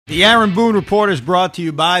The Aaron Boone Report is brought to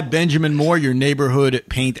you by Benjamin Moore, your neighborhood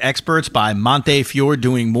paint experts, by Montefiore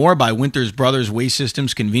Doing More, by Winters Brothers Waste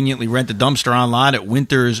Systems. Conveniently rent a dumpster online at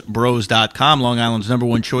wintersbros.com, Long Island's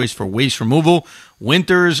 #1 choice for waste removal.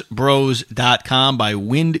 wintersbros.com, by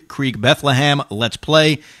Wind Creek Bethlehem, Let's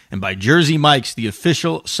Play, and by Jersey Mike's, the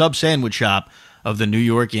official sub-sandwich shop of the New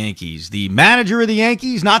York Yankees. The manager of the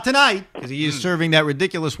Yankees, not tonight, because he is serving that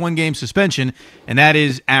ridiculous one-game suspension, and that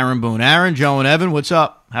is Aaron Boone. Aaron, Joe, and Evan, what's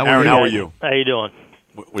up? Aaron, how are you? How you doing?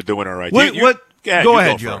 We're doing all right. Go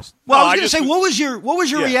ahead, Joe. First. Well, I was going to say, what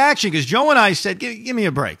was your reaction? Because Joe and I said, give me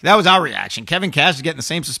a break. That was our reaction. Kevin Cash is getting the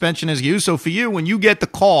same suspension as you. So for you, when you get the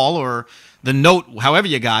call or the note, however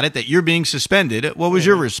you got it, that you're being suspended, what was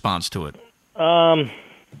your response to it? I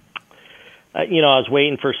was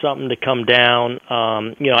waiting for something to come down.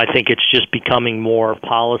 I think it's just becoming more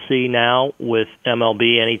policy now with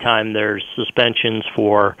MLB. Anytime there's suspensions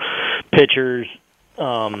for pitchers,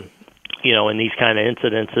 in these kind of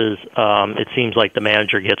incidences, it seems like the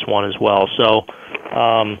manager gets one as well. So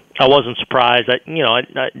I wasn't surprised.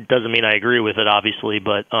 It doesn't mean I agree with it, obviously,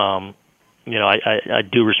 but I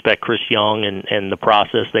do respect Chris Young and the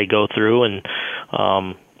process they go through, and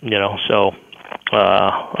so.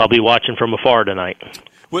 I'll be watching from afar tonight.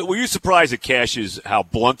 Were you surprised at Cash's how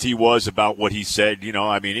blunt he was about what he said?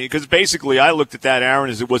 Because basically I looked at that, Aaron,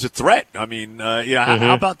 as it was a threat. How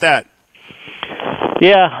about that?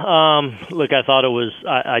 Yeah, look, I thought it was.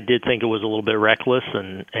 I did think it was a little bit reckless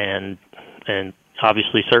and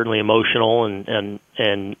obviously certainly emotional and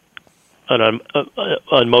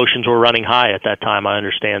emotions were running high at that time. I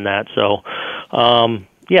understand that. So,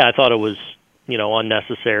 I thought it was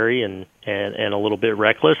unnecessary and a little bit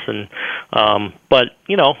reckless, but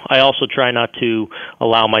I also try not to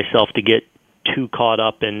allow myself to get too caught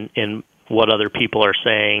up in what other people are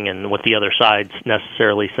saying and what the other side's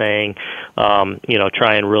necessarily saying.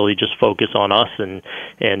 Try and really just focus on us and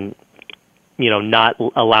not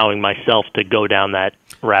allowing myself to go down that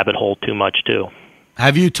rabbit hole too much too.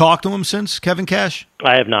 Have you talked to him since, Kevin Cash?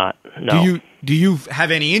 I have not. No. Do you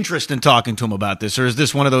have any interest in talking to him about this, or is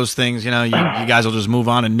this one of those things, you guys will just move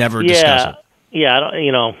on and never discuss it?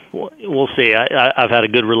 Yeah, we'll see. I've had a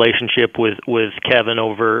good relationship with Kevin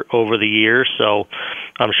over the years, so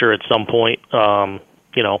I'm sure at some point,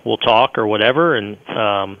 we'll talk or whatever, and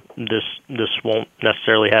this won't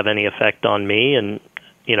necessarily have any effect on me and,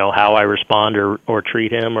 how I respond or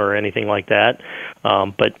treat him or anything like that.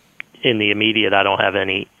 But in the immediate, I don't have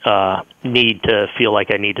any need to feel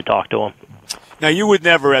like I need to talk to him. Now, you would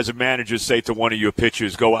never, as a manager, say to one of your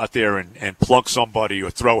pitchers, go out there and plug somebody or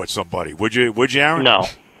throw at somebody. Would you, Aaron? No,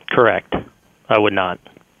 correct. I would not.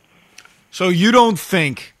 So you don't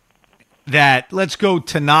think that, let's go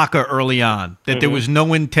Tanaka early on, that there was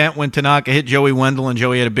no intent when Tanaka hit Joey Wendell and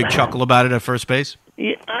Joey had a big chuckle about it at first base?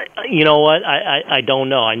 Yeah, you know what? I don't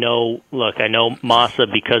know. I know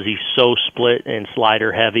Masa, because he's so split and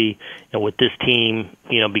slider heavy, and with this team,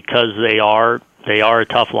 because they are a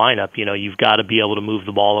tough lineup. You've got to be able to move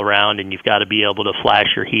the ball around, and you've got to be able to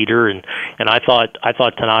flash your heater. And I thought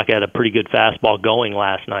Tanaka had a pretty good fastball going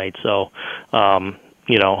last night. So,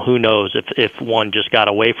 who knows if one just got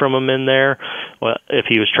away from him in there, if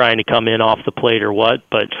he was trying to come in off the plate or what.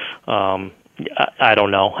 But I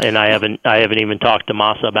don't know, and I haven't even talked to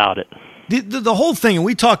Masa about it. The whole thing, and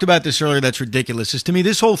we talked about this earlier, that's ridiculous, is to me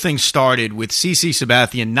this whole thing started with CC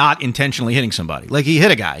Sabathia not intentionally hitting somebody. Like, he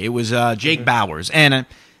hit a guy. It was Jake Bowers, and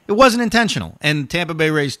it wasn't intentional. And Tampa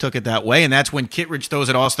Bay Rays took it that way, and that's when Kittredge throws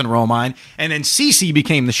at Austin Romine, and then CC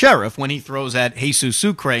became the sheriff when he throws at Jesus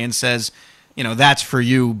Sucre and says, that's for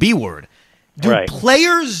you, B-word. Do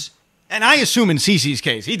players... And I assume in CC's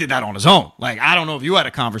case, he did that on his own. Like, I don't know if you had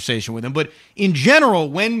a conversation with him, but in general,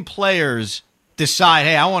 when players decide,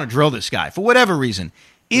 hey, I want to drill this guy, for whatever reason,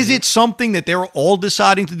 is it something that they're all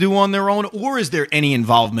deciding to do on their own, or is there any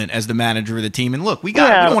involvement as the manager of the team? And look, we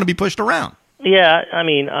don't want to be pushed around. Yeah, I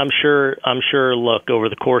mean, I'm sure. Look, over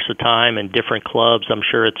the course of time and different clubs, I'm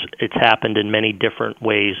sure it's happened in many different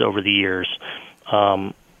ways over the years.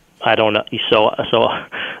 I don't know. So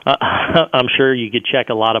I'm sure you could check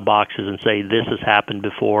a lot of boxes and say this has happened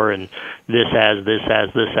before, and this has.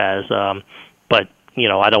 But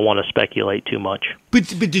I don't want to speculate too much. But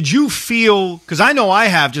did you feel? Because I know I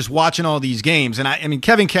have, just watching all these games, and I mean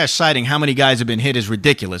Kevin Cash citing how many guys have been hit is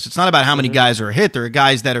ridiculous. It's not about how many guys are hit. There are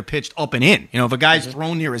guys that are pitched up and in. If a guy's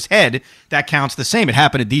thrown near his head, that counts the same. It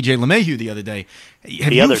happened to DJ LeMahieu the other day.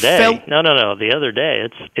 No. The other day,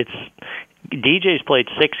 it's. DJ's played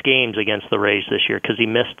 6 games against the Rays this year because he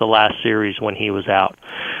missed the last series when he was out.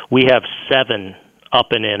 We have 7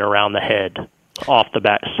 up and in around the head off the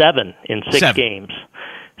bat. 7 in 6 games.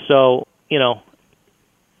 So,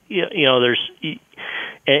 there's.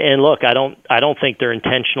 And look, I don't think they're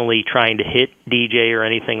intentionally trying to hit DJ or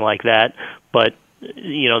anything like that, but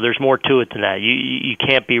there's more to it than that. You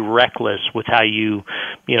can't be reckless with how you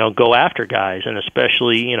go after guys, and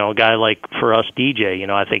especially a guy like for us DJ.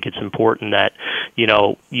 I think it's important that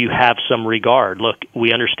you have some regard. Look,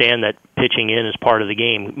 we understand that pitching in is part of the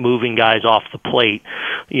game. Moving guys off the plate,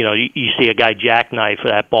 you see a guy jackknife,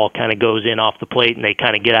 that ball kind of goes in off the plate, and they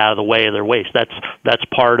kind of get out of the way of their waist. That's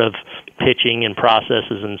part of pitching and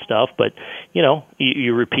processes and stuff, but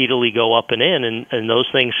you repeatedly go up and in, and those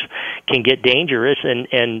things can get dangerous,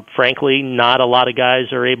 and frankly not a lot of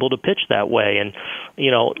guys are able to pitch that way, and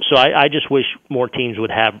so I just wish more teams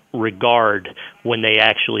would have regard when they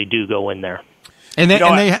actually do go in there. And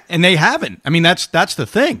they haven't. I mean, that's the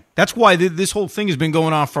thing. That's why this whole thing has been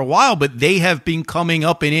going on for a while, but they have been coming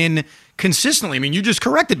up and in consistently. I mean, you just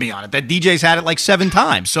corrected me on it, that DJ's had it like 7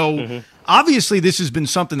 times. So obviously this has been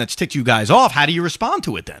something that's ticked you guys off. How do you respond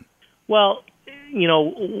to it then? Well,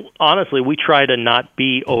 honestly, we try to not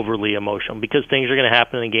be overly emotional because things are going to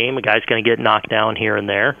happen in the game. A guy's going to get knocked down here and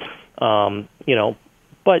there.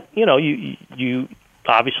 But you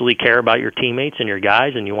obviously care about your teammates and your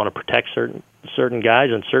guys, and you want to protect certain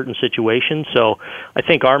guys in certain situations. So I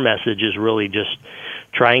think our message is really just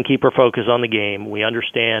try and keep our focus on the game. We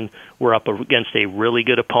understand we're up against a really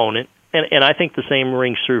good opponent, and I think the same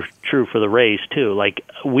rings true for the Rays too. Like,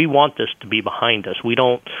 we want this to be behind us. We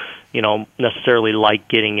don't necessarily like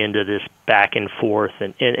getting into this back and forth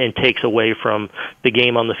and takes away from the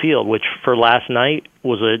game on the field, which for last night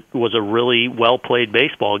was a really well played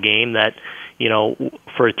baseball game that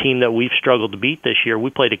for a team that we've struggled to beat this year, we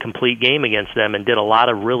played a complete game against them and did a lot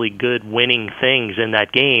of really good winning things in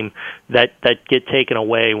that game that get taken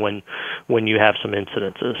away when you have some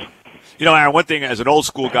incidences. Aaron, one thing as an old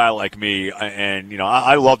school guy like me, and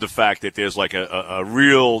I love the fact that there's like a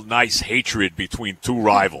real nice hatred between two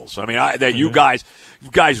rivals. I mean, that you guys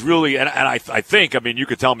really, and I think, I mean, you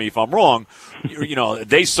could tell me if I'm wrong.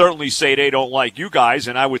 They certainly say they don't like you guys,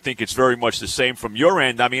 and I would think it's very much the same from your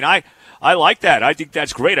end. I mean, I like that. I think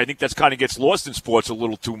that's great. I think that's kind of gets lost in sports a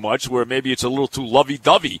little too much, where maybe it's a little too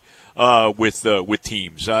lovey-dovey with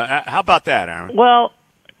teams. How about that, Aaron? Well,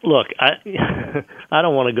 look, I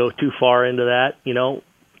don't want to go too far into that.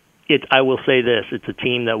 I will say this: it's a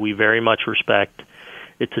team that we very much respect.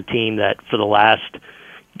 It's a team that for the last,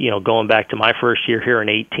 going back to my first year here in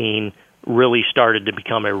 2018, really started to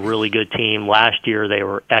become a really good team. Last year they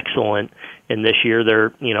were excellent, and this year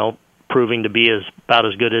they're proving to be about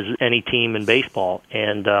as good as any team in baseball,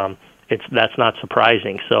 and that's not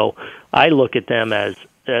surprising. So I look at them as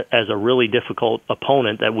a really difficult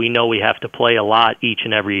opponent that we know we have to play a lot each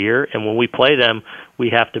and every year, and when we play them, we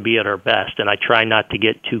have to be at our best. And I try not to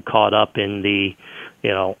get too caught up in the,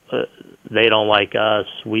 they don't like us,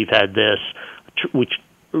 we've had this. We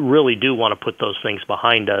really do want to put those things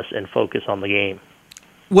behind us and focus on the game.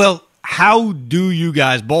 Well, how do you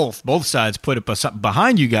guys, both sides, put it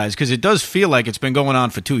behind you guys? Because it does feel like it's been going on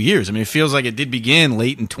for 2 years. I mean, it feels like it did begin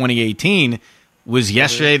late in 2018. Was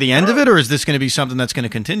yesterday the end of it, or is this going to be something that's going to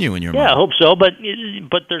continue in your mind? Yeah, I hope so. But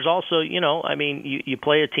there's also, I mean, you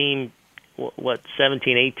play a team,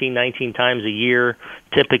 17, 18, 19 times a year,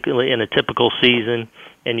 typically in a typical season,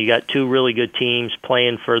 and you got two really good teams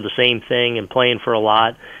playing for the same thing and playing for a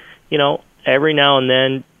lot. Every now and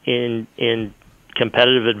then in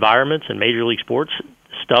competitive environments in Major League Sports,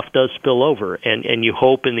 stuff does spill over, and you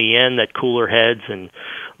hope in the end that cooler heads and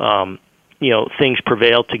things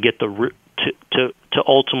prevail to get to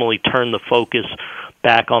ultimately turn the focus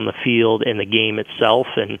back on the field and the game itself.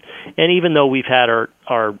 And even though we've had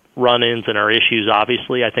our run-ins and our issues,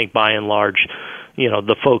 obviously, I think by and large,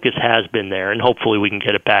 the focus has been there, and hopefully we can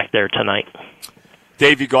get it back there tonight.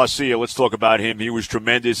 Davey Garcia, let's talk about him. He was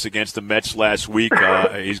tremendous against the Mets last week.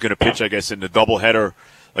 He's going to pitch, I guess, in the doubleheader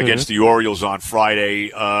against the Orioles on Friday.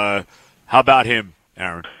 How about him,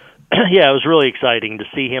 Aaron? Yeah, it was really exciting to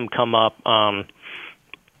see him come up.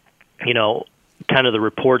 Kind of the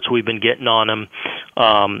reports we've been getting on him,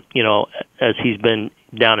 as he's been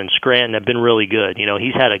down in Scranton have been really good.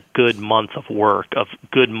 He's had a good month of work, a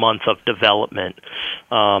good month of development.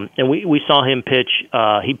 And we saw him pitch.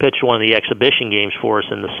 He pitched one of the exhibition games for us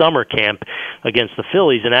in the summer camp against the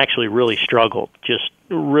Phillies and actually really struggled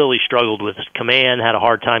with his command, had a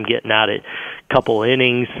hard time getting out a couple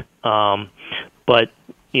innings. But,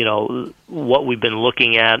 what we've been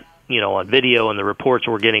looking at, on video and the reports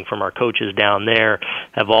we're getting from our coaches down there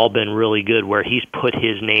have all been really good, where he's put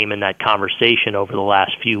his name in that conversation over the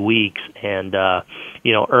last few weeks and,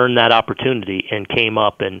 earned that opportunity and came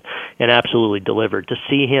up and absolutely delivered. To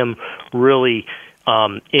see him really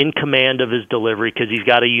in command of his delivery, because he's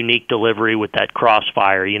got a unique delivery with that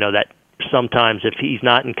crossfire. That sometimes if he's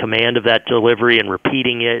not in command of that delivery and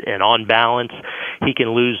repeating it and on balance, he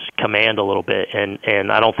can lose command a little bit.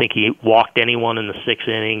 And I don't think he walked anyone in the 6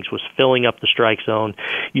 innings, was filling up the strike zone.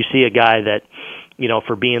 You see a guy that,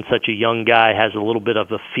 for being such a young guy, has a little bit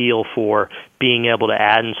of a feel for being able to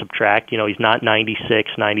add and subtract. He's not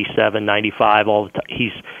 96, 97, 95 all the time.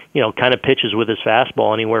 He's, kind of pitches with his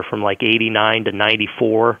fastball anywhere from like 89 to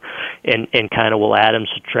 94 and kind of will add and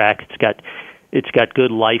subtract. It's got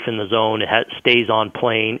good life in the zone. It stays on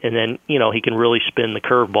plane, and then he can really spin the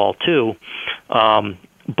curveball too.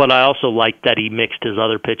 But I also like that he mixed his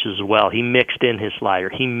other pitches as well. He mixed in his slider.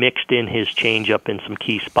 He mixed in his changeup in some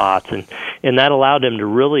key spots, and that allowed him to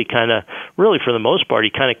really for the most part,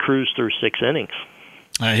 he kind of cruised through 6 innings.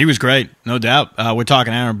 He was great, no doubt. We're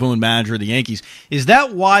talking Aaron Boone, manager of the Yankees. Is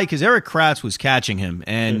that why? Because Eric Kratz was catching him,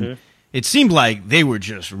 and it seemed like they were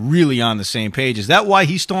just really on the same page. Is that why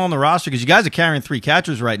he's still on the roster? Because you guys are carrying 3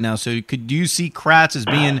 catchers right now. So do you see Kratz as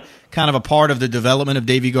being kind of a part of the development of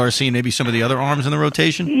Davy Garcia and maybe some of the other arms in the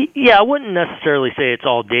rotation? Yeah, I wouldn't necessarily say it's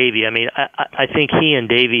all Davy. I mean, I think he and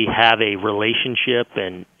Davy have a relationship,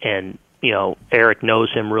 and Eric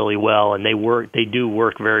knows him really well, and they do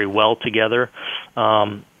work very well together.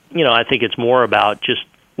 I think it's more about just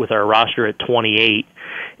with our roster at 28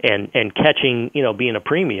 and catching, being a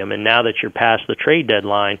premium. And now that you're past the trade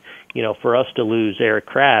deadline, for us to lose Eric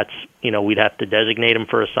Kratz, we'd have to designate him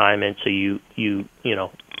for assignment. So you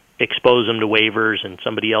expose him to waivers and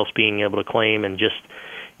somebody else being able to claim, and just,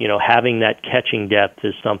 having that catching depth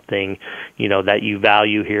is something, that you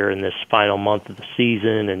value here in this final month of the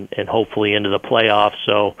season and hopefully into the playoffs.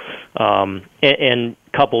 So, and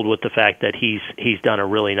coupled with the fact that he's done a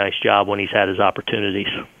really nice job when he's had his opportunities.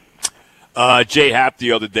 Jay Happ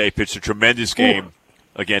the other day pitched a tremendous game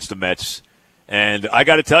against the Mets. And I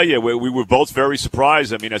got to tell you, we were both very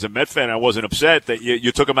surprised. I mean, as a Met fan, I wasn't upset that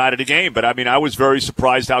you took him out of the game. But, I mean, I was very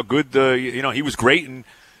surprised how good he was great. And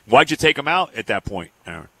why'd you take him out at that point,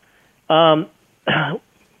 Aaron?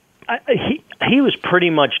 He was pretty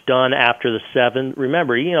much done after the 7th.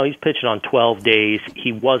 Remember, he's pitching on 12 days.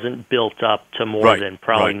 He wasn't built up to more than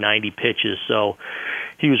probably 90 pitches. So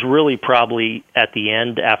he was really probably at the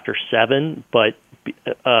end after 7, but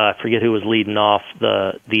I forget who was leading off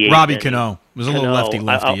the 8th. Robbie Cano. It was a little lefty,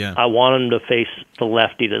 yeah. I wanted him to face the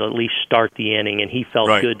lefty to at least start the inning, and he felt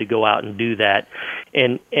good to go out and do that.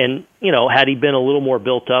 And had he been a little more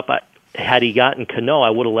built up, had he gotten Cano, I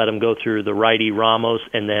would have let him go through the righty Ramos,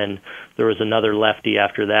 and then there was another lefty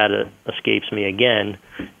after that. Escapes me again.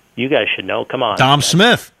 You guys should know. Come on. Dom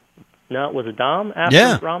Smith. No, was it Dom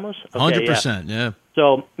after Ramos? Okay, 100%, yeah.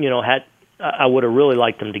 So, I would have really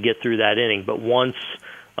liked him to get through that inning, but once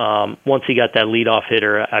he got that leadoff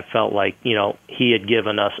hitter, I felt like, he had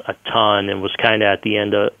given us a ton and was kind of at the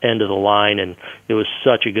end of the line, and it was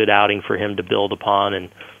such a good outing for him to build upon, and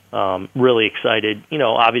really excited.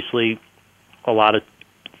 Obviously a lot of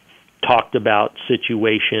talked about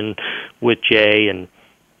situation with Jay, and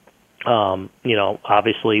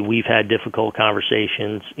obviously we've had difficult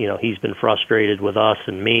conversations. He's been frustrated with us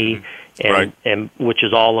and me, and which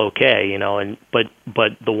is all okay,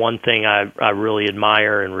 but the one thing I really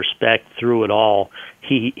admire and respect through it all,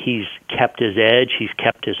 he's kept his edge, he's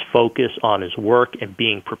kept his focus on his work and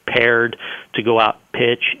being prepared to go out and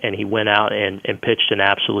pitch, and he went out and pitched an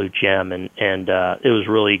absolute gem, and it was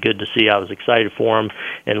really good to see. I was excited for him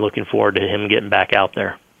and looking forward to him getting back out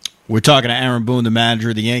there. We're talking to Aaron Boone, the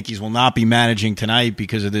manager. The Yankees will not be managing tonight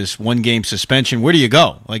because of this 1-game suspension. Where do you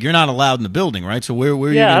go? Like, you're not allowed in the building, right? So where are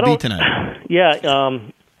you going to be tonight? Yeah,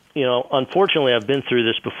 unfortunately, I've been through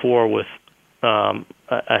this before with I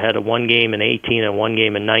had a 1 game in 18 and 1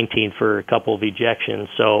 game in 19 for a couple of ejections.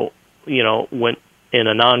 So, when in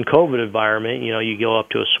a non-COVID environment, you go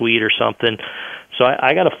up to a suite or something. So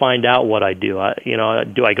I got to find out what I do.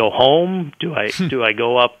 Do I go home? Do I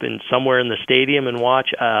go up in somewhere in the stadium and watch?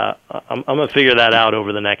 I'm going to figure that out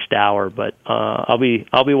over the next hour. But I'll be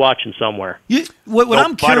watching somewhere. What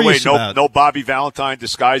I'm curious about. By the way, no Bobby Valentine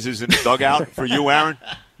disguises in the dugout for you, Aaron.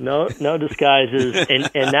 No disguises,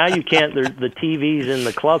 and now you can't. The TVs in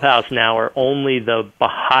the clubhouse now are only the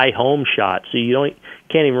high home shot, so you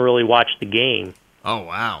can't even really watch the game. Oh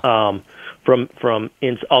wow.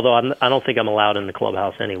 Although I don't think I'm allowed in the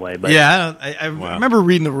clubhouse anyway. But yeah, I remember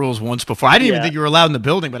reading the rules once before. I didn't even think you were allowed in the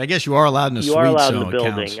building, but I guess you are allowed in the suite. You are allowed in the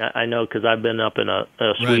building. I know because I've been up in a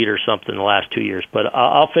suite or something the last 2 years. But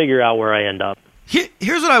I'll figure out where I end up.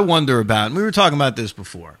 Here's what I wonder about, and we were talking about this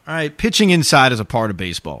before. All right, pitching inside is a part of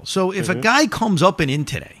baseball. So if a guy comes up and in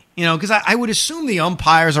today Because I would assume the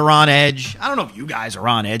umpires are on edge. I don't know if you guys are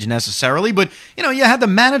on edge necessarily, but, you had the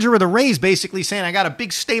manager of the Rays basically saying, I got a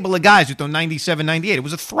big stable of guys who throw 97, 98. It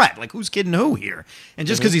was a threat. Like, who's kidding who here? And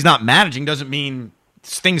just because he's not managing doesn't mean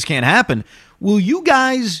things can't happen. Will you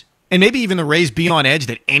guys, and maybe even the Rays, be on edge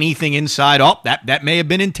that anything inside, that may have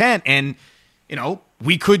been intent, and,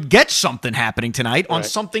 we could get something happening tonight on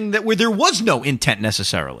something where there was no intent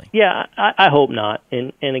necessarily? Yeah, I hope not.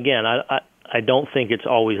 And again, I don't think it's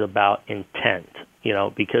always about intent,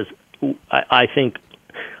 because I think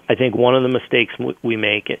one of the mistakes we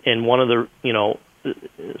make, and one of the,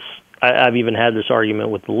 I've even had this argument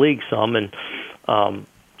with the league some, and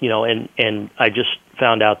and I just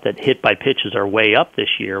found out that hit by pitches are way up this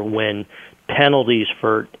year when penalties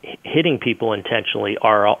for hitting people intentionally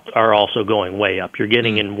are also going way up. You're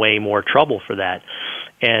getting in way more trouble for that,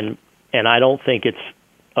 and I don't think it's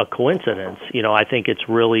a coincidence. I think it's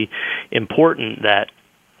really important that,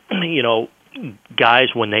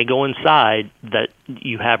 guys, when they go inside, that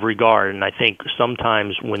you have regard. And I think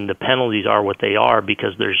sometimes when the penalties are what they are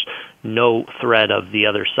because there's no threat of the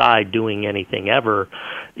other side doing anything ever,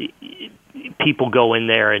 people go in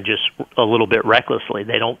there and just a little bit recklessly.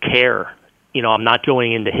 They don't care. I'm not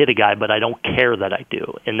going in to hit a guy, but I don't care that I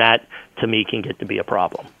do. And that, to me, can get to be a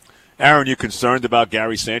problem. Aaron, you concerned about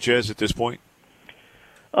Gary Sanchez at this point?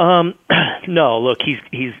 No, look, he's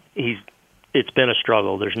it's been a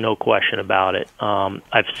struggle. There's no question about it.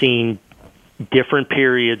 I've seen different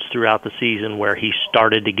periods throughout the season where he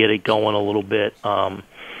started to get it going a little bit.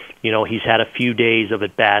 He's had a few days of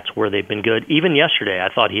at-bats where they've been good. Even yesterday,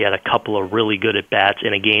 I thought he had a couple of really good at-bats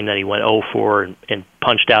in a game that he went 0-4 and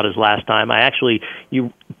punched out his last time.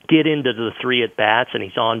 You get into the 3 at-bats, and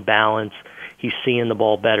he's on balance. He's seeing the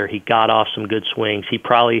ball better. He got off some good swings. He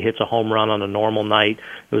probably hits a home run on a normal night.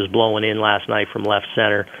 It was blowing in last night from left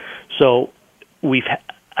center. So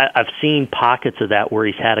I've seen pockets of that where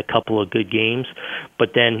he's had a couple of good games,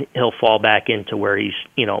 but then he'll fall back into where he's,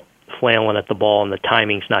 flailing at the ball and the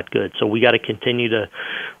timing's not good. So we got to continue to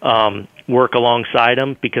work alongside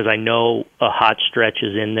him because I know a hot stretch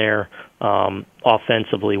is in there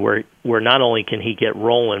offensively where not only can he get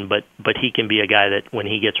rolling, but he can be a guy that when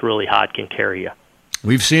he gets really hot can carry you.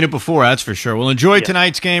 We've seen it before, that's for sure. Well, enjoy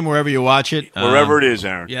tonight's game wherever you watch it. Wherever it is,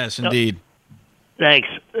 Aaron. Yes, indeed. Thanks.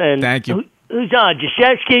 And thank you. Who's on?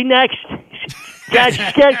 Jashevsky next?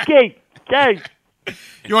 Jashevsky. Thanks.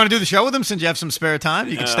 You want to do the show with him since you have some spare time?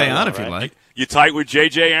 You can stay on if you'd like. You tight with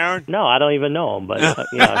JJ, Aaron? No, I don't even know him, but I've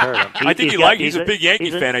heard him. I think he's a big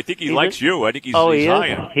Yankee fan. I think he likes you. I think he's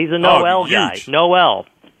high. He's a no-L guy. No-L.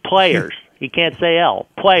 Players. He can't say L.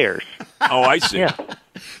 Players. Oh, I see. Yeah.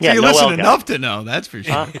 So you listen enough to know, that's for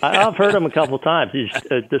sure. I've heard him a couple of times. He's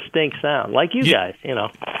a distinct sound, like you guys, You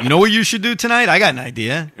know what you should do tonight? I got an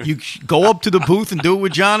idea. You go up to the booth and do it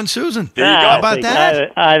with John and Susan. There you go. How about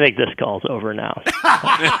that? I think this call's over now.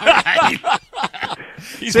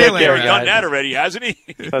 He's been there and done that already, hasn't he?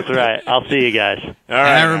 That's right. I'll see you guys. All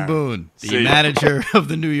right, Aaron Boone, the manager of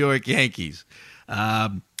the New York Yankees.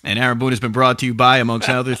 And Aaron Boone has been brought to you by, amongst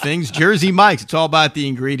other things, Jersey Mike's. It's all about the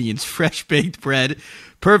ingredients. Fresh baked bread,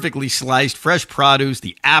 perfectly sliced, fresh produce,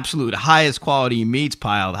 the absolute highest quality meats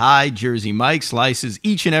piled high. Jersey Mike's slices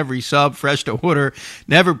each and every sub, fresh to order,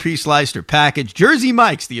 never pre-sliced or packaged. Jersey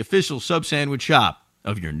Mike's, the official sub sandwich shop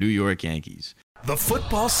of your New York Yankees. The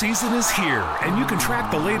football season is here, and you can track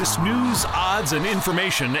the latest news, odds, and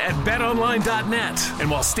information at betonline.net. And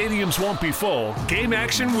while stadiums won't be full, game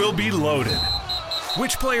action will be loaded.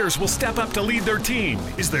 Which players will step up to lead their team?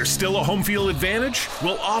 Is there still a home field advantage?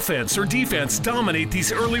 Will offense or defense dominate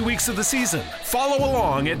these early weeks of the season? Follow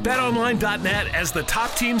along at betonline.net as the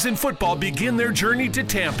top teams in football begin their journey to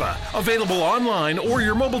Tampa. Available online or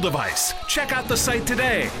your mobile device. Check out the site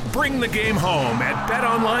today. Bring the game home at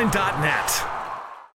betonline.net.